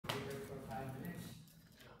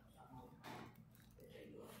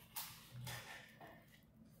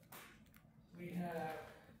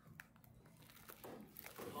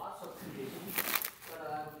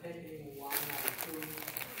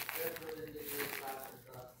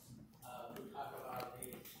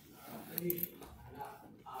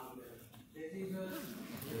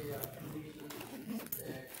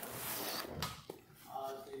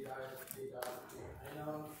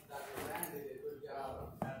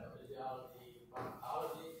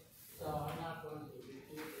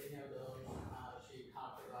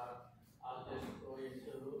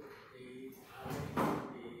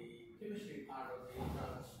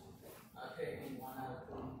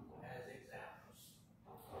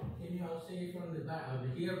nausea from the back, or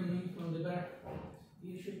hear me from the back,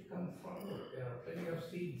 you should come forward. There are plenty of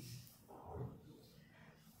seats.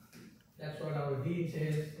 That's what our dean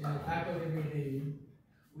says in the faculty meeting.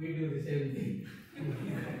 We do the same thing.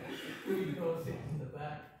 We go sit in the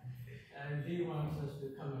back, and he wants us to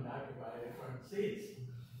come and occupy the front seats.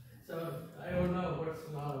 So I don't know what's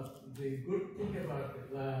the good thing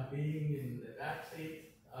about being in the back seat.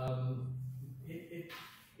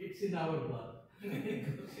 It's in our blood.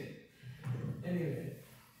 Anyway,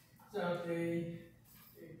 so the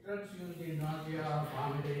drugs used in nausea,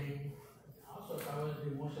 vomiting, also covers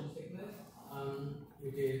the motion sickness,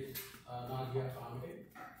 which is nausea, vomiting,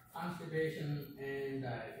 constipation, and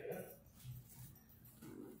diarrhea.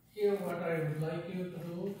 Here, what I would like you to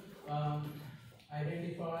do,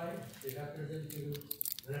 identify the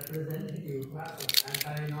representative class of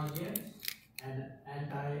anti-nauseants and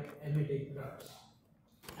anti-emetic drugs.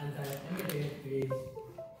 Anti-emetic is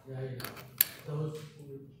those who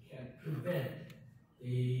can prevent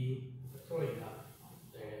the throwing up,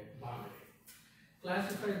 the vomiting.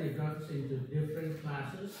 Classify the drugs into different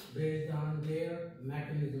classes based on their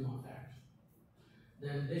mechanism of action.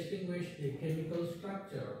 Then distinguish the chemical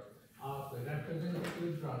structure of the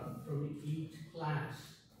representative drug from each class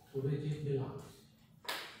to which it belongs.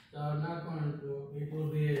 So I'm not going to, it will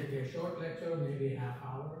be a short lecture, maybe half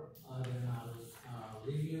hour, then I'll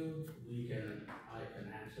review. I can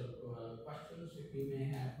answer questions if you may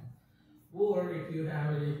have. Or if you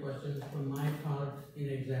have any questions from my part in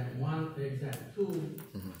exam 1, exam 2,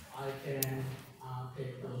 I can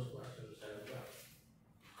take those questions as well.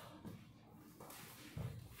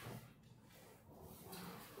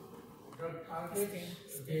 Drug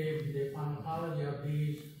targets, the pharmacology of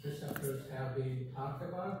these receptors have been talked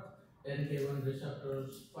about. NK1 receptors,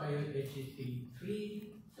 5-HT3,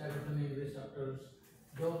 serotonin receptors,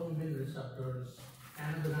 dopamine receptors,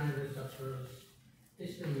 cannabinoid receptors,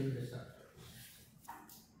 histamine receptors.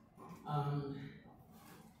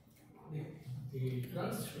 The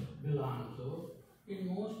drugs belong to, in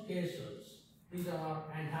most cases, these are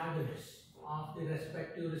antagonists of the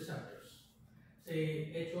respective receptors.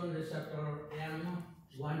 Say H1 receptor,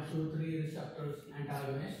 M123 receptors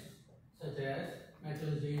antagonists, such as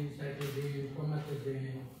metrazine, cyclizine,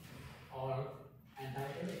 promethazine, or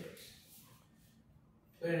antiemetics.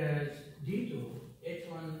 Whereas D2,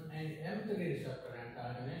 H1 and M3 receptor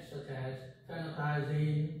antagonists, such as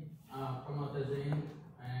phenothiazine, promethazine,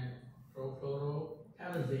 and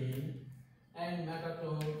prochlorothalazine, and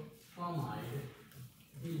metaclopramide,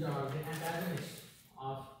 these are the antagonists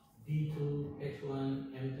of D2,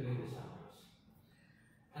 H1, M3 receptors.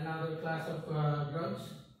 Another class of drugs,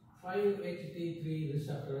 5-HT3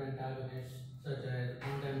 receptor antagonists, such as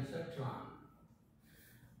ondansetron.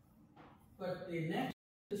 But the next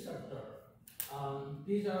receptor,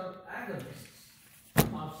 these are agonists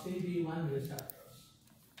of CB1 receptors.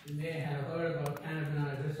 You may have heard about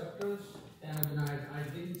cannabinoid receptors. Cannabinoid, I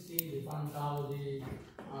didn't see the pharmacology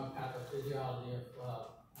or pathophysiology of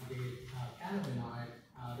the cannabinoid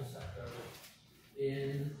receptor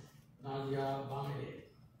in nausea, vomiting.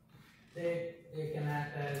 They can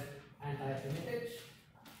act as antiemetics.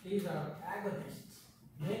 These are agonists.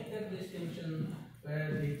 Make that distinction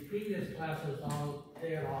where the previous classes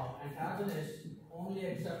they are all antagonists. Only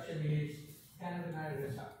exception is cannabinoid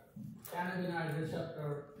receptor. Cannabinoid receptor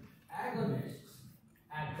agonists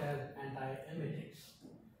act as antiemetics.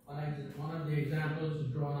 One of the examples is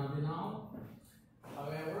dronabinol.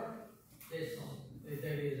 However,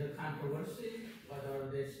 there is a controversy whether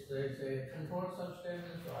this is a controlled substance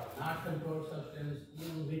or not controlled substance.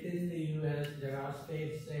 Even within the US, there are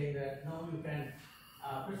states saying that no, you can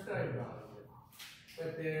prescribe dronabinol.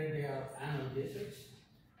 But they are analgesics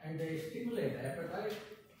and they stimulate appetite,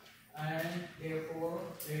 and therefore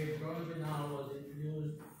the dronabinol was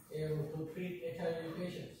introduced to treat HIV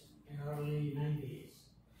patients in early 90s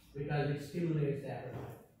because it stimulates the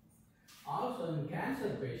appetite. Also in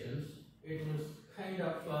cancer patients, it was kind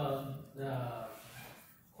of the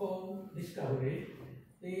co-discovery.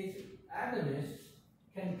 These agonists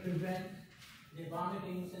can prevent the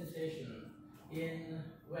vomiting sensation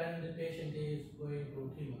when the patient is going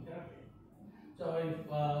through chemotherapy. So if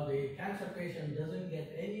the cancer patient doesn't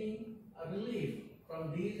get any relief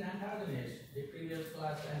from these antagonists, the previous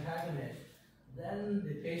class antagonists, then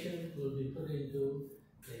the patient will be put into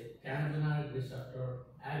the cannabinoid receptor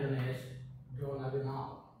agonist, dronabinol.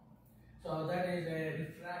 So that is a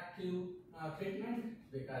refractive treatment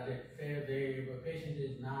because if the patient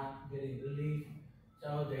is not getting relief,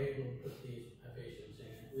 so they will put these patients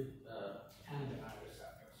in with cannabinoid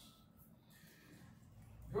receptors.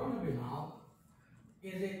 Dronabinol,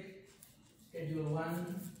 is it Schedule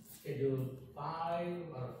 1 schedule 5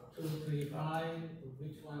 or 235,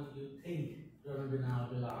 which one you think dronabinol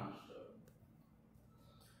belongs to?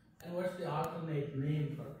 And what's the alternate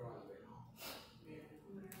name for dronabinol?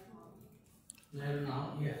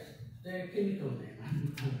 Marinol, yes. The chemical name,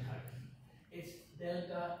 I'm talking. It's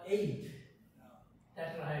delta 8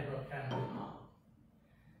 tetrahydrocannabinol.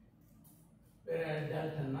 Whereas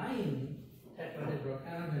delta 9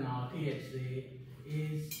 tetrahydrocannabinol, THC,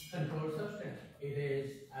 is controlled substance. It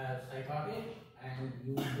is psychotic and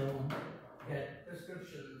you don't get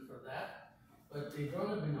prescription for that. But the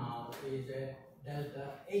dronabinol is a delta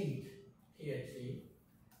 8 THC.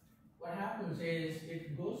 What happens is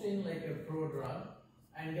it goes in like a prodrug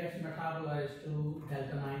and gets metabolized to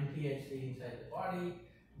delta 9 THC inside the body.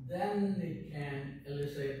 Then it can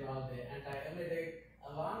elicit all the anti-emetic.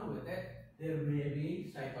 Along with it, there may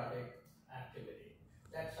be psychotic activity.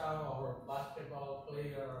 That's how our basketball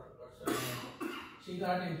player person, she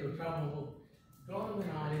got into trouble.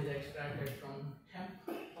 Dronabinol is extracted from hemp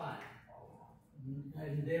plant,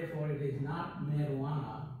 and therefore it is not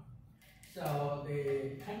marijuana. So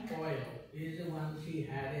the hemp oil is the one she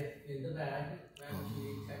had it in the bag when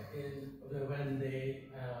she checked in, when they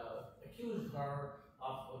accused her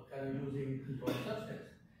of using controlled substance.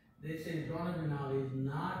 They say dronabinol is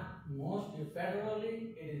not, mostly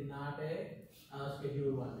federally, it is not a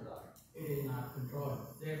Schedule 1 drug. It is not controlled.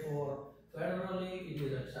 Therefore, federally it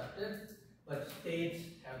is accepted, but states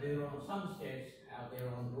have their own, some states have their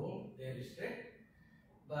own rule, they restrict.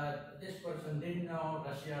 But this person didn't know,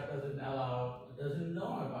 Russia doesn't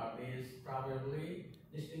know about this, probably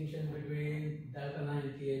distinction between delta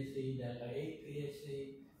 9 THC, delta 8 THC,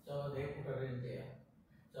 so they put her in jail.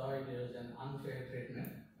 So it is an unfair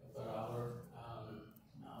treatment for our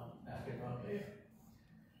basketball player.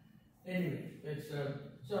 Anyway, it's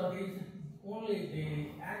so these only the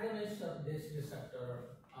agonists of this receptor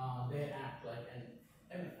they act like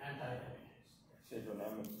an antagonist. So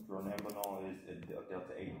dronabinol is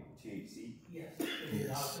delta 8 THC. Yes, its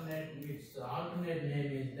alternate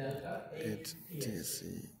name is delta 8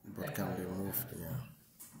 THC, but can be removed. Yeah.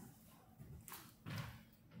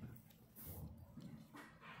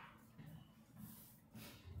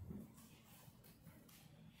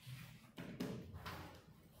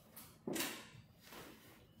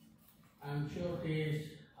 I'm sure these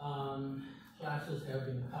classes have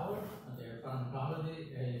been covered. Their pharmacology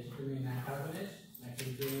is histamine antagonist,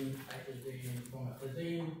 methylzine, cytosine,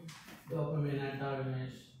 promethazine, dopamine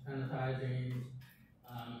antagonist, phenothiazine,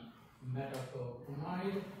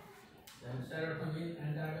 metoclopramide, then serotonin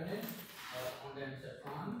antagonist,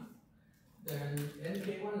 ondansetron, then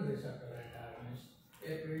NK1 receptor antagonist,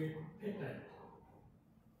 apripitant,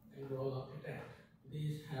 and rolopitant.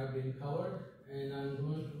 These have been covered, and I'm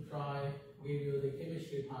going to try give you the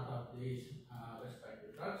chemistry part of these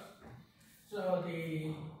respective drugs. So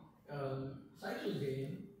the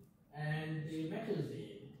cyclizine and the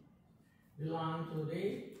methylzine belong to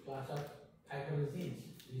the class of piperazines.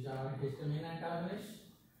 These are histamine antagonists,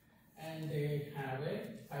 and they have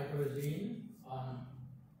a piperazine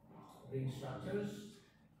ring structures,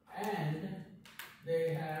 and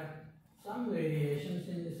they have some variations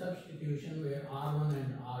in the substitution where R1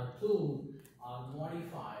 and R2 are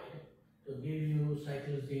modified to give you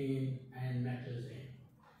cyclizine and methylzine.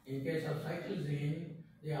 In case of cyclizine,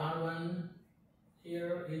 the R1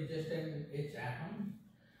 here is just an H atom,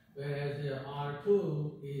 whereas the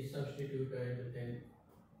R2 is substituted with a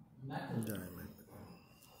methyl.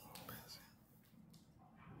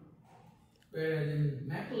 Whereas in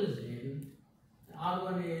methylzine,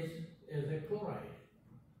 R1 is a chloride,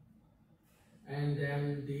 and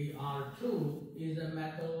then the R2 is a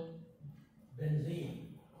methyl benzene.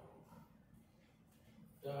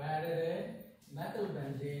 So added a methyl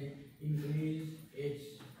benzene, increase its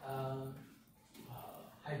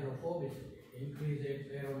hydrophobicity, increase its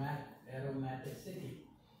aromaticity,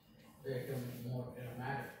 become more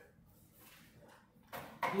aromatic.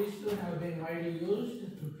 These two have been widely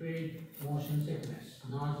used to treat motion sickness,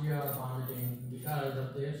 nausea, or vomiting because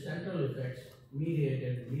of their central effects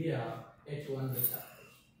mediated via H1 receptors.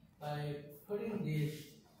 By putting this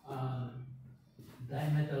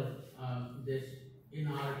dimethyl, this in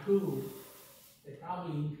R2, they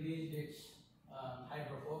probably increased its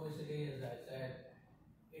hydrophobicity. As I said,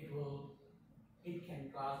 it can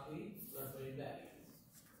cross the blood-brain barrier.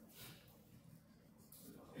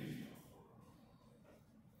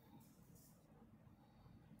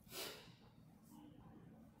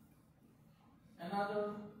 Another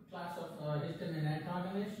class of histamine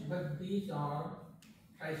antagonists, but these are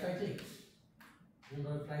tricyclics.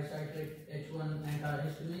 Remember tricyclic H1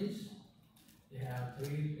 antihistamines? They have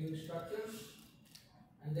 3 ring structures,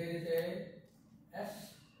 and there is a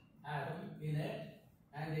S atom in it,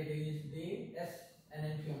 and it is the S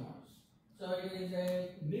enantiomers. So it is a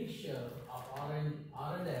mixture of R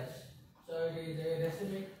and S. So it is a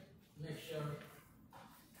racemic mixture,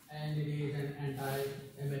 and it is an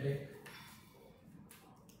anti-emetic.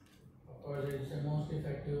 Of course, it is the most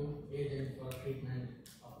effective agent for treatment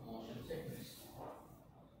of motion sickness.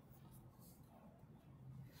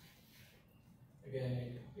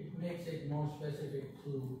 Again, it makes it more specific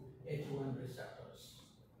to H1 receptors,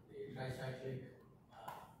 the tricyclic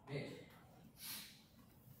nature.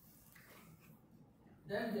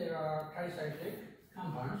 Then there are tricyclic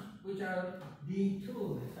compounds which are D2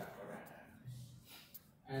 receptor antagonists,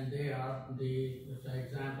 and they are for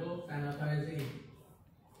example, phenothiazine.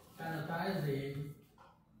 Phenothiazine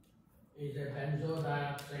is a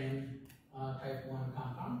benzodiazepine type 1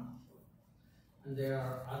 compound, and there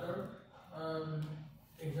are other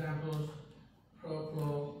examples,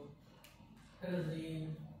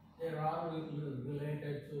 prochlorperazine. They are all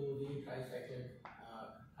related to the tricyclic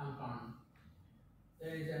compound.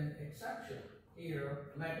 There is an exception here,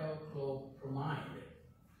 metoclopramide.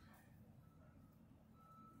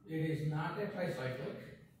 It is not a tricyclic,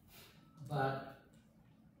 but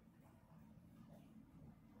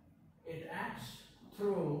it acts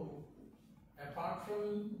through, apart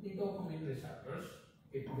from the dopamine receptors,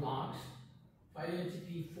 it blocks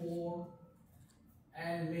 5-HT4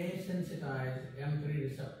 and may sensitize M3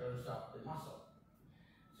 receptors of the muscle.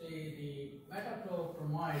 See, the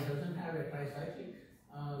metoclopramide doesn't have a tricyclic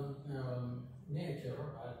nature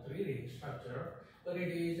or 3-ring structure, but it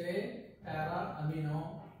is a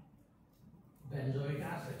para-amino benzoic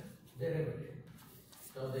acid derivative.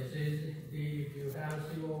 So this is if you have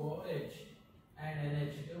COOH and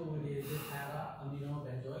NH2, it is a para-amino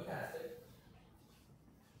benzoic acid.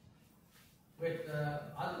 With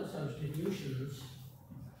other substitutions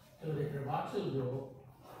to the carboxyl group,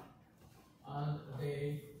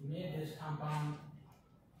 they made this compound,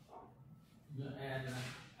 and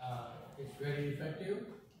it's very effective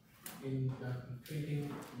in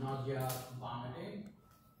treating nausea, vomiting.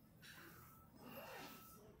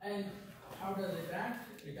 And how does it act?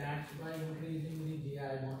 It acts by increasing the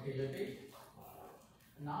GI motility.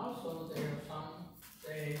 And also there are some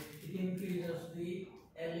say it increases the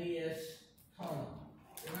LES tone.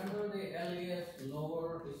 Remember the LES,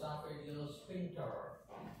 lower esophageal sphincter.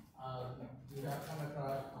 You have come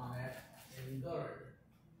across on it in GERD.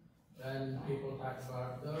 When people talk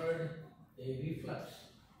about GERD, they reflux.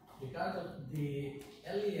 Because of the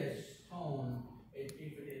LES tone, if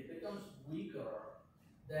it becomes weaker,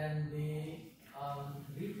 then the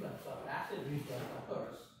reflux or acid reflux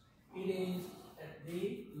occurs. It is at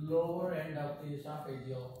the lower end of the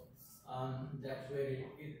esophageal, that's where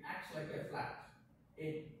it acts like a flap.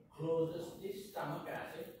 It closes the stomach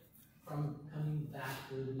acid from coming back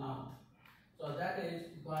to the mouth. So that is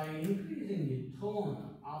by increasing the tone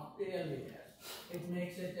of the LES, it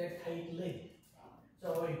makes it a tight lid. So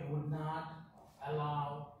it would not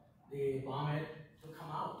allow the vomit to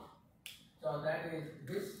come out. So that is,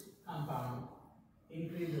 this compound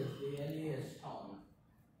increases the LES tone,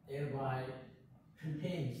 thereby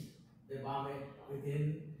contains the vomit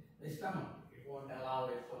within the stomach. It won't allow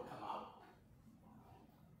it to come out.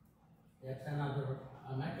 That's another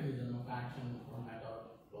mechanism of action for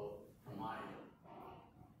metoclopramide.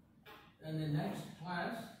 And the next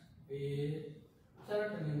class is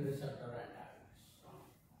serotonin receptor antagonists.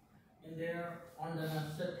 In there,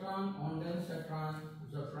 ondansetron,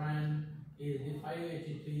 zafran is the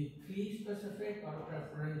 5-HT3 specific or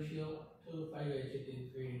preferential to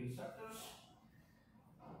 5-HT3 receptors.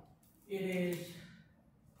 It is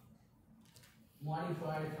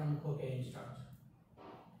modified from cocaine structure.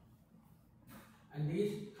 And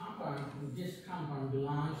this compound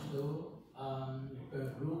belongs to a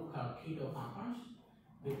group called keto compounds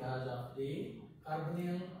because of the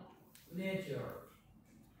carbonyl nature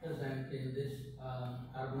present in this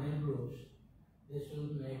carbonyl groups. This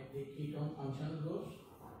will make the ketone functional groups.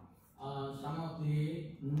 Some of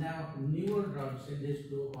the newer drugs in this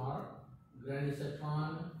group are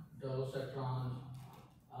granisetron, dolosetron.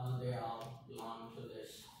 They all belong to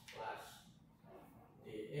this class,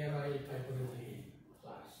 the aryl piperazine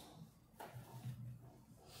class.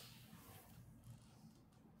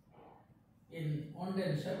 In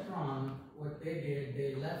ondansetron, what they did,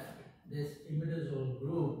 they left this imidazole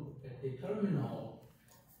group at the terminal,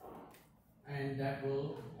 and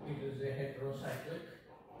it is a heterocyclic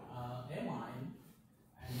amine,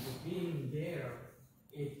 and being there,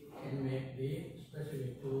 it can make the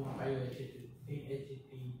specific to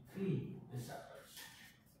 5-HT3 receptors.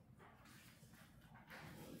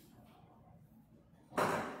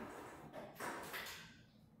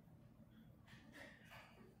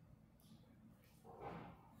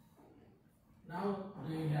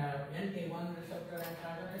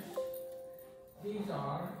 these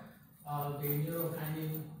are the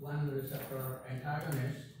neurokinin 1 receptor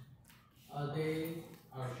antagonists. They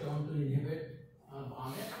are shown to inhibit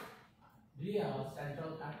vomit, via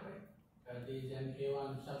central pathway. These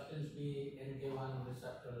NK1 substance B, NK1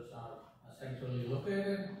 receptors are centrally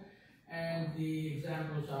located, and the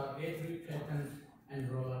examples are adripetan and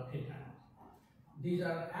rolapitan. These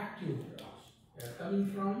are active drugs. They are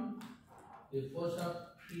coming from the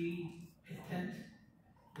fosaprepitant,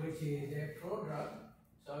 which is a prodrug.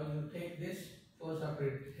 So you take this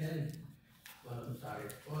fosaprepitant,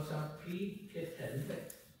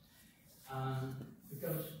 fosaprepitant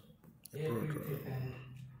becomes adripetan,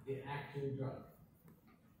 the active drug.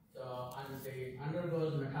 So and it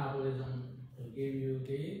undergoes metabolism to give you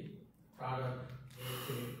the product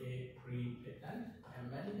adripetan, and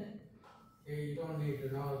then you don't need to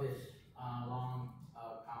know this long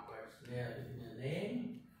complex name.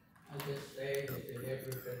 I'll just say that the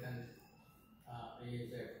adripetan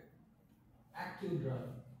is an active drug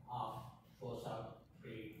of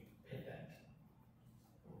fosaprepitant.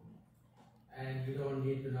 And you don't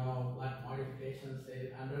need to know what modifications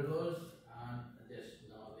it undergoes, just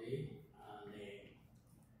know the name.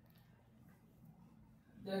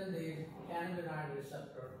 Then the cannabinoid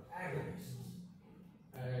receptor agonists.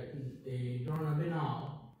 The dronabinol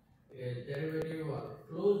is derivative or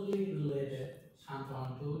closely related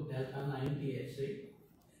compound to delta 9 THC.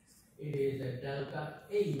 It is a delta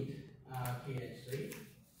 8 THC.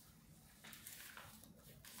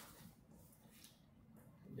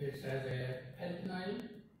 This has a pentyl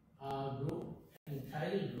group,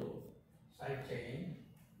 side chain,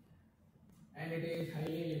 and it is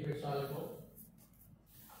highly lipid soluble.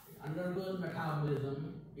 It undergoes metabolism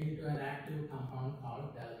into an active compound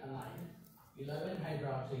called delta 9,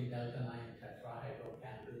 11-hydroxy delta 9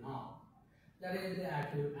 tetrahydrocannabinol. That is the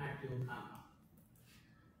active compound.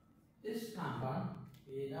 This compound,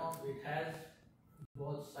 it has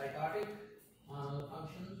both psychotic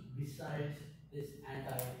functions besides this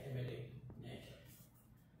anti-emetic nature.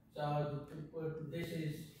 So this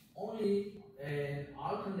is only an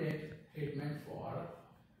alternate treatment for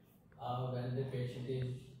when the patient is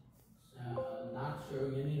not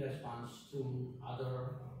showing any response to other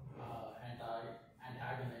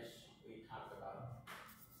antagonists we talked about.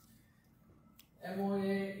 MOA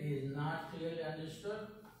is not clearly understood.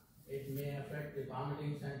 It may affect the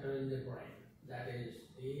vomiting center in the brain. That is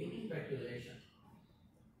the speculation.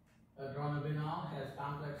 Dronabinol has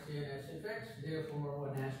complex CNS effects, therefore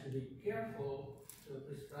one has to be careful to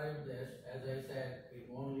prescribe this. As I said, it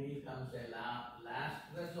only comes a last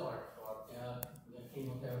resort for the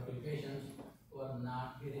chemotherapy patients who are not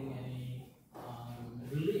getting any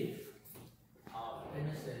relief of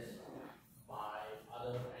emesis by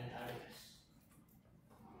other antagonists.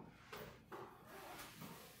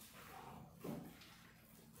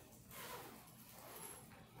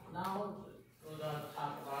 Now we're going to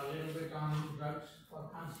talk about a little bit on drugs for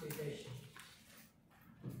constipation.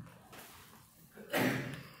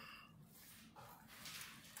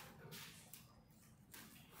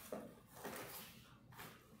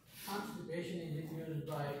 Constipation is induced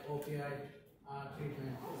by opioid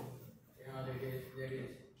treatment. There is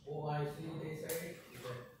OIC, they say,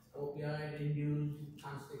 opioid-induced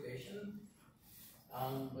constipation.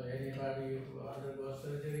 But anybody who undergoes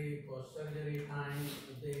surgery, post-surgery time,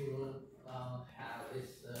 they will have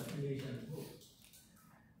this condition too.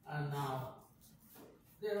 And now,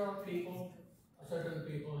 there are certain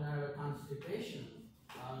people have a constipation,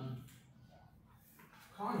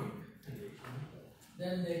 chronic condition.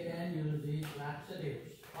 Then they can use these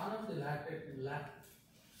laxatives. One of the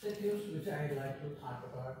laxatives which I'd like to talk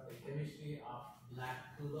about, the chemistry of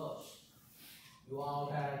lactulose. You all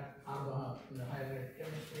had carbohydrate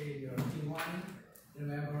chemistry in your T1.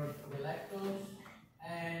 Remember the lactose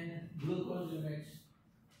and glucose units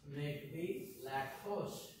make the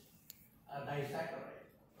lactose disaccharide.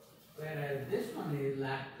 Whereas this one is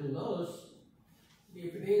lactulose.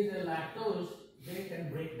 If it is a lactose, they can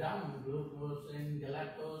break down glucose and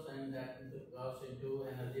galactose, and that goes into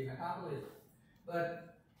energy metabolism.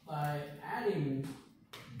 But by adding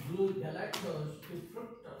galactose to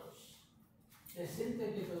fructose, they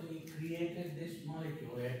synthetically created this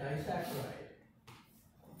molecule, a disaccharide,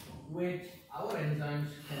 which our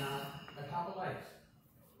enzymes cannot metabolize.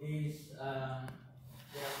 These they are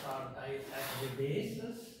called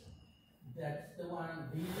disaccharidases. That's the one.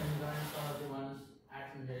 These enzymes are the ones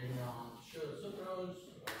acting on sucrose,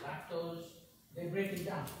 lactose. They break it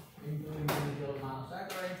down into individual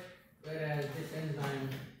monosaccharides, whereas this enzyme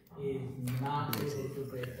is not able to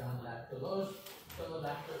break down lactulose. So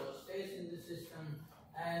lactulose stays in the system,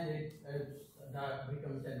 and it that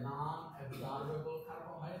becomes a non-absorbable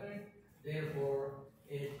carbohydrate. Therefore,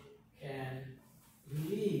 it can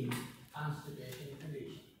relieve constipation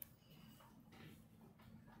condition.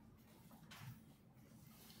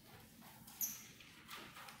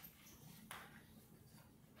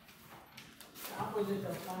 The opposite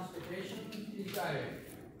of constipation is diarrhea.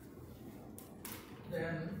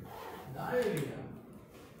 Then diarrhea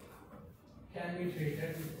can be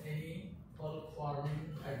treated with any bulk forming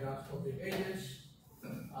hygroscopic agents,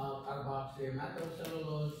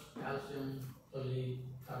 carboxymethylcellulose, calcium,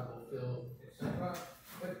 polycarbophyll, etc.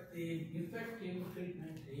 But the effective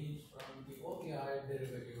treatment is from the opioid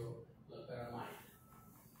derivative loperamide,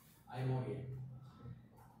 Imodium.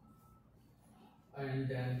 And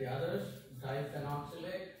then the others,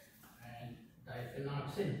 diphenoxylate and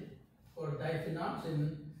diphenoxin. For diphenoxin,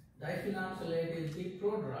 diphenoxylate is the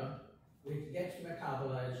prodrug which gets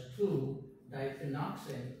metabolized to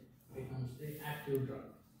diphenoxin, becomes the active drug.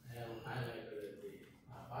 I have highlighted at the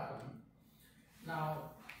bottom.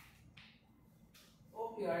 Now,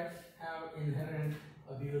 opioids have inherent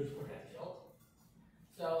abuse potential.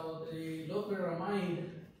 So the loperamide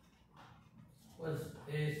was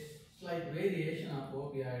a slight variation of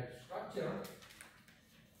opioid structure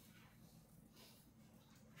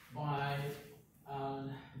by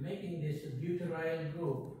making this butyryl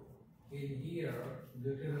group in here,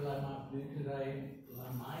 butyramide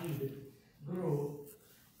group.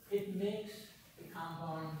 It makes the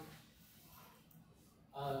compound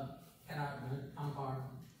compound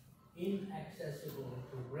inaccessible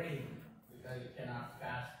to brain because it cannot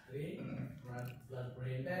pass the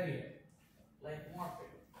blood-brain barrier, like morphine.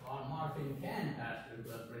 Well, morphine can pass the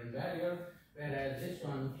blood-brain barrier, whereas this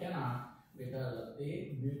one cannot because of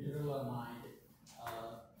the butyramide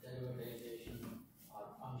derivatization or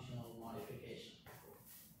functional modification.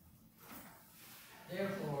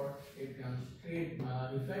 Therefore, it becomes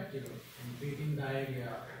effective in treating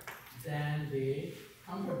diarrhea than the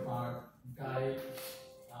counterpart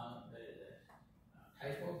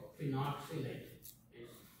diphenoxylate.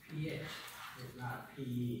 It's pH, it's not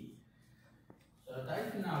PE. So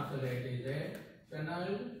diphenoxylate is a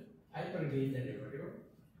phenyl hypergene derivative,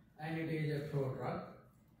 and it is a prodrug,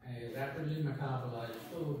 and is rapidly metabolized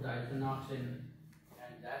to diphenoxin,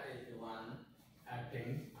 and that is the one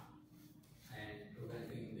acting and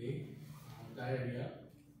preventing the diarrhea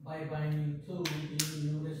by binding to the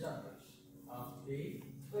immune receptors of the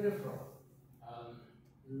peripheral,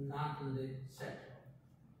 not in the central.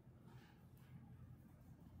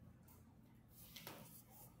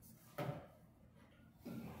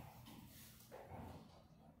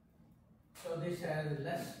 So this has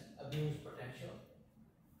less abuse potential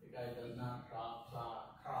because it does not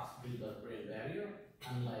cross the blood-brain barrier,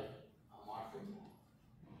 unlike morphine.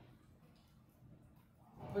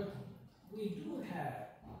 But we do have,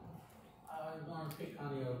 I'm going to pick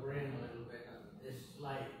on your brain a little bit on this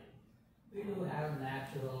slide. We do have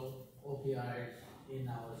natural opioids in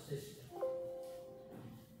our system.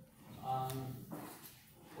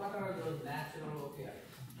 What are those natural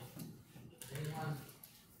opioids? Anyone?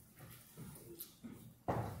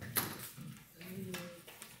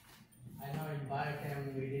 I know in biochem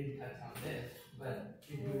we didn't touch on this, but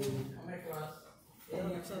did you come across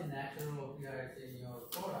any of the natural opioids in your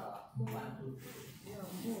quota? 1, 2, 3. Yeah,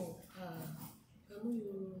 more.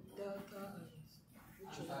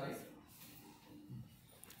 I'm sorry?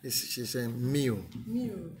 She's saying mu.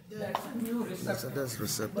 That's a new receptor. That's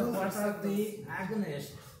receptor. But what are the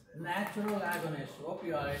agonists, natural agonists,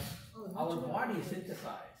 opioids, our body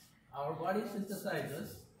synthesizes? Our body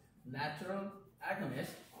synthesizes natural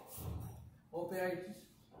agonists, opioids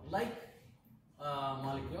like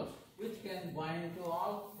molecules, which can bind to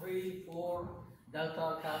all 3, 4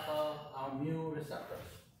 delta, kappa, or mu receptors,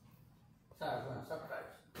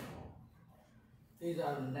 subtypes. These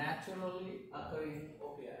are naturally occurring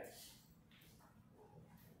opioids.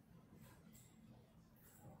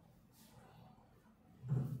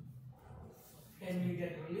 Can we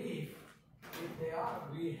get relief if they are?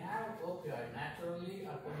 We have opioid, naturally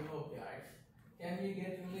occurring opioids. Can we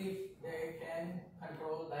get relief? They can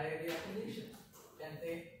control diarrhea conditions, can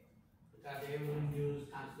they? Because they will induce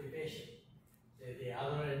constipation, say the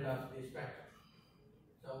other end of the spectrum.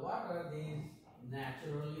 So what are these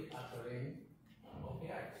naturally occurring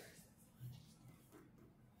opioids?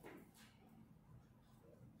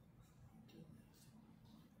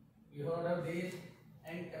 You heard of these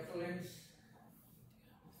enkephalins,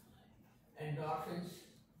 endorphins?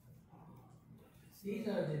 These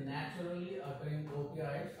are the naturally occurring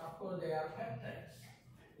opioids. Of course, they are peptides.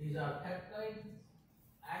 These are peptide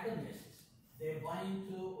agonists. They bind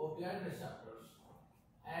to opioid receptors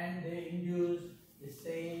and they induce the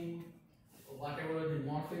same, whatever the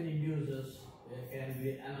morphine induces. They can be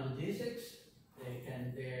analgesics,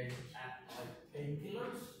 they act like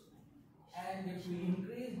painkillers, and if we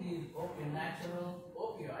increase these natural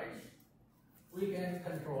opioids, we can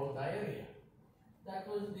control diarrhea. That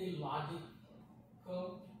was the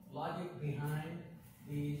logic behind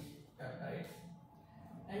these peptides.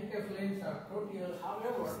 Enkephalins are proteols,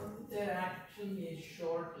 however, their action is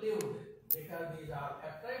short-lived because these are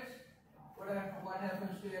peptides. What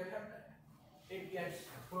happens to a peptide? It gets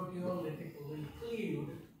proteolytically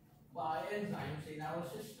cleaved by enzymes in our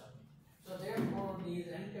system. So therefore, these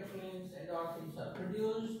enkephalins, endorphins are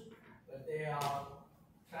produced, but they are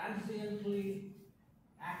transiently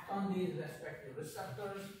act on these respective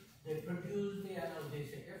receptors. They produce the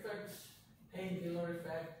analgesic effects, painkiller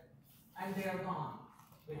effect, and they are gone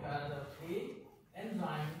because of the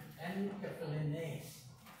enzyme enkephalinase.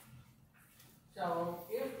 So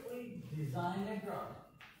if we design a drug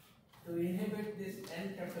to inhibit this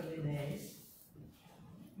enkephalinase,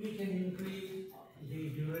 we can increase the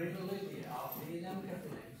durability of these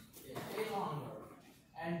enkephalins. They stay longer,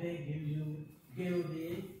 and they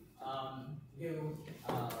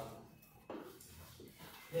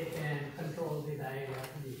they can control the diarrhea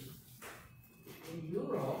condition. In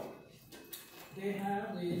Europe, they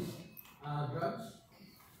have these drugs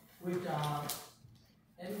which are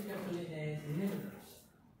enkephalinase inhibitors,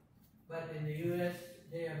 but in the US,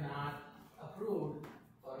 they are not approved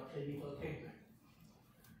for clinical treatment.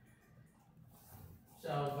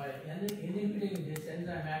 So by inhibiting this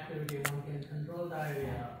enzyme activity, one can control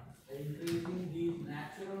diarrhea by increasing these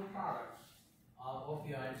natural products of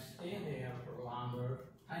opioids stay there for a longer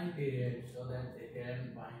time period so that they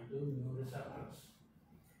can bind to new receptors.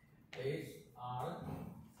 These are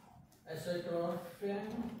acetylphen.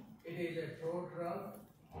 It is a prodrug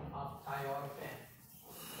of thiophen.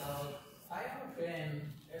 So thiophen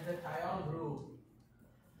is a thiol group,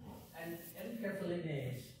 and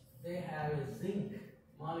enkephalinase, they have a zinc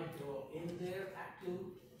molecule in their active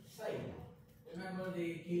site. Remember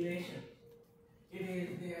the chelation? It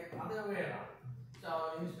is the other way around. So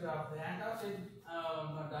instead of the antacid,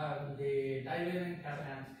 the divalent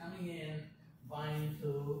cations coming in bind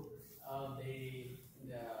to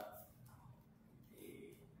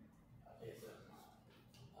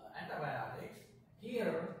antibiotics.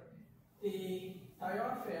 Here, the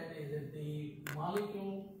thiophen is the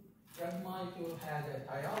molecule, drug molecule has a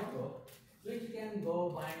thiol group which can go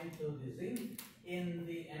bind to the zinc in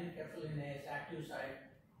the enkephalinase active site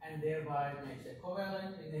and thereby makes a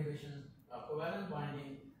covalent inhibition, covalent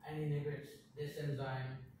binding, and inhibits this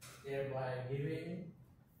enzyme, thereby giving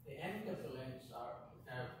the enkephalins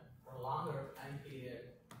for a longer time period,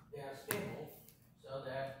 they are stable so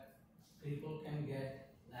that people can get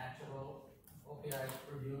natural opioids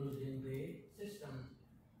produced in the system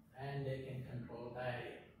and they can control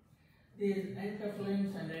diarrhea. These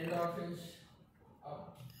enkephalins and endorphins,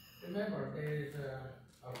 remember there is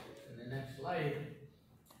in the next slide,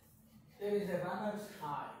 there is a runner's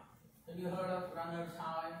high. Have you heard of runner's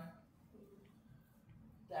high?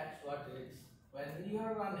 That's what it is. When you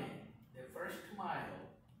are running the first mile,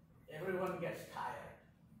 everyone gets tired.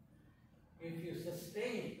 If you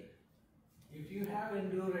sustain, if you have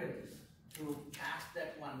endurance to pass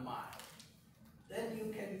that 1 mile, then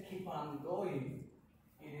you can keep on going.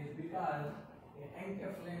 It is because the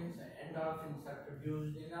enkephalins and endorphins are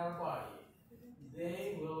produced in our body.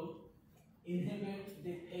 They will inhibit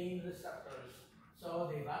the pain receptors,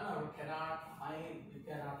 so the runner cannot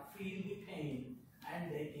feel the pain,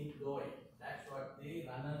 and they keep going. That's what the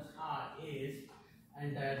runner's high is,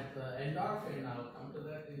 and that endorphin, I'll come to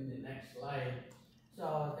that in the next slide.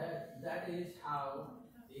 So that is how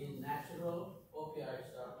the natural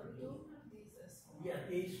opioids are produced. Yeah,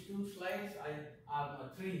 these 2 slides,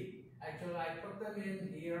 three. Actually, I put them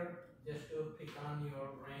in here just to pick on your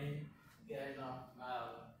brain,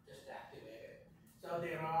 just activate it. So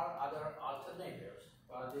there are other alternatives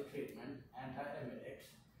for the treatment, antiemetics,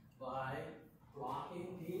 by blocking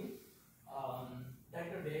the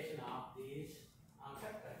degradation of these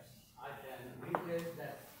peptides. I can replace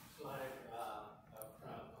that slide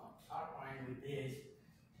PowerPoint with this,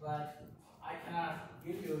 but I cannot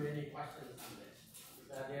give you any questions on this.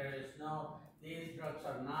 There is these drugs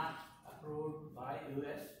are not approved by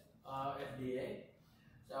US FDA,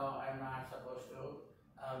 so I'm not supposed to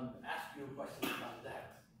ask you questions about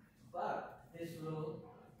that. But this will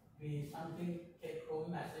be something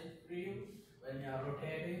take-home message for you. When you are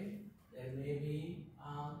rotating, there may be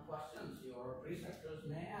questions your researchers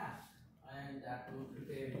may ask, and that will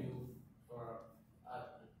prepare you for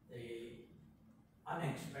the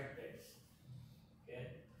unexpected. Okay.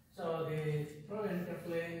 the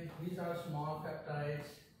proenkephalin, these are small peptides.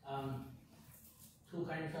 Two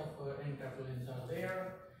kinds of enkephalins are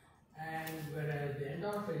there, and whereas the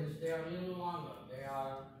endorphins, they are a little longer. They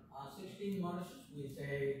are 16 mers, we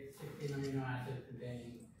say 16 amino acid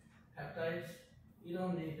containing peptides. You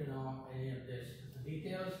don't need to know any of this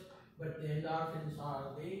details, but the endorphins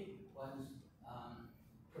are the ones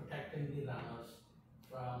protecting the runners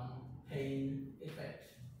from pain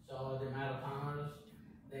effects. So the marathoners,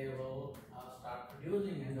 they will start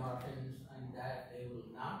producing endorphins, and that they will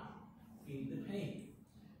not feel the pain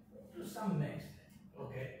to some extent.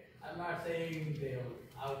 Okay, I'm not saying they'll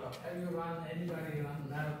out of. Have you run anybody run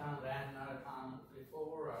ran marathon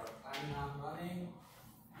before, or planning on running?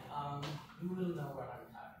 You will know what I'm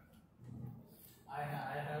talking about.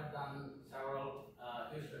 I have done several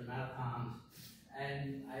Houston marathons,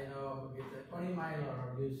 and I know with a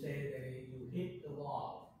 20-miler, you say that you hit the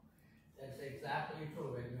wall. That's exactly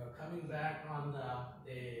true. When you're coming back on the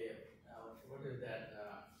what is that?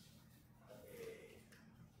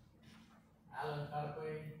 Allen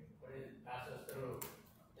Parkway, what is it, passes through.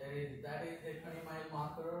 That is the 20-mile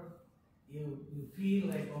marker. You feel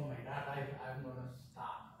like, oh my God, I'm going to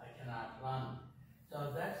stop. I cannot run.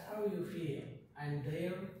 So that's how you feel. And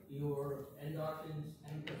there, your endorphins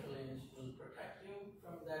and enkephalins will protect you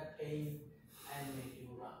from that pain and make you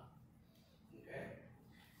run. Okay?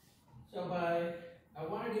 So by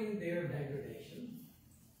avoiding their degradation,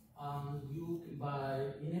 by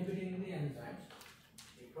inhibiting the enzymes,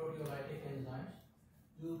 the proteolytic enzymes,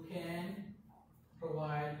 you can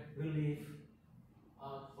provide relief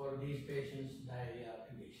for these patients' diarrhea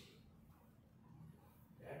condition.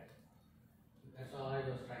 Okay? That's all I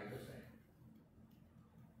was trying to say.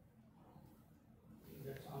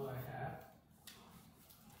 That's all I have.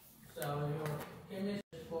 So your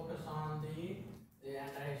chemists focus on the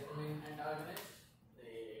antihistamine antagonists,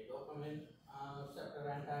 the dopamine receptor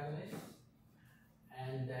antagonists,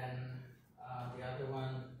 and then the other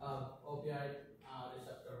one, opioid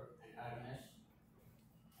receptor antagonist,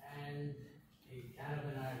 and the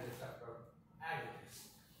cannabinoid receptor agonist,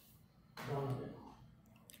 Diarrhea.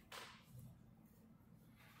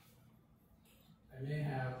 I may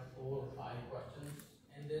have 4 or 5 questions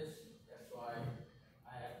in this. That's why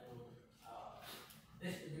I have to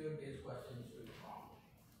distribute these questions uniformly.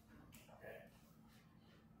 Okay.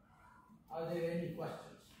 Are there any questions?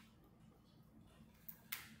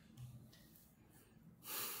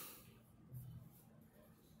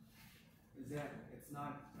 It's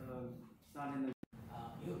not in the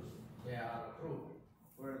Use. They are approved.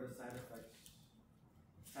 What are the side effects?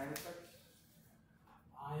 Side effects?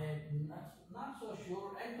 I'm not so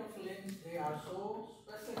sure. Enkephalins, they are so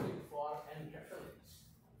specific for enkephalins.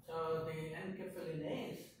 So the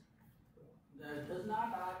enkephalinase does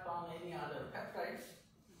not act on any other peptides,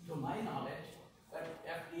 to my knowledge, but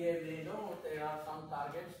FDA may know there are some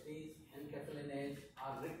targets these enkephalinase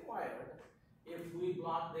are required. If we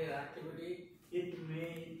block their activity, it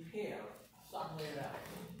may impair somewhere else.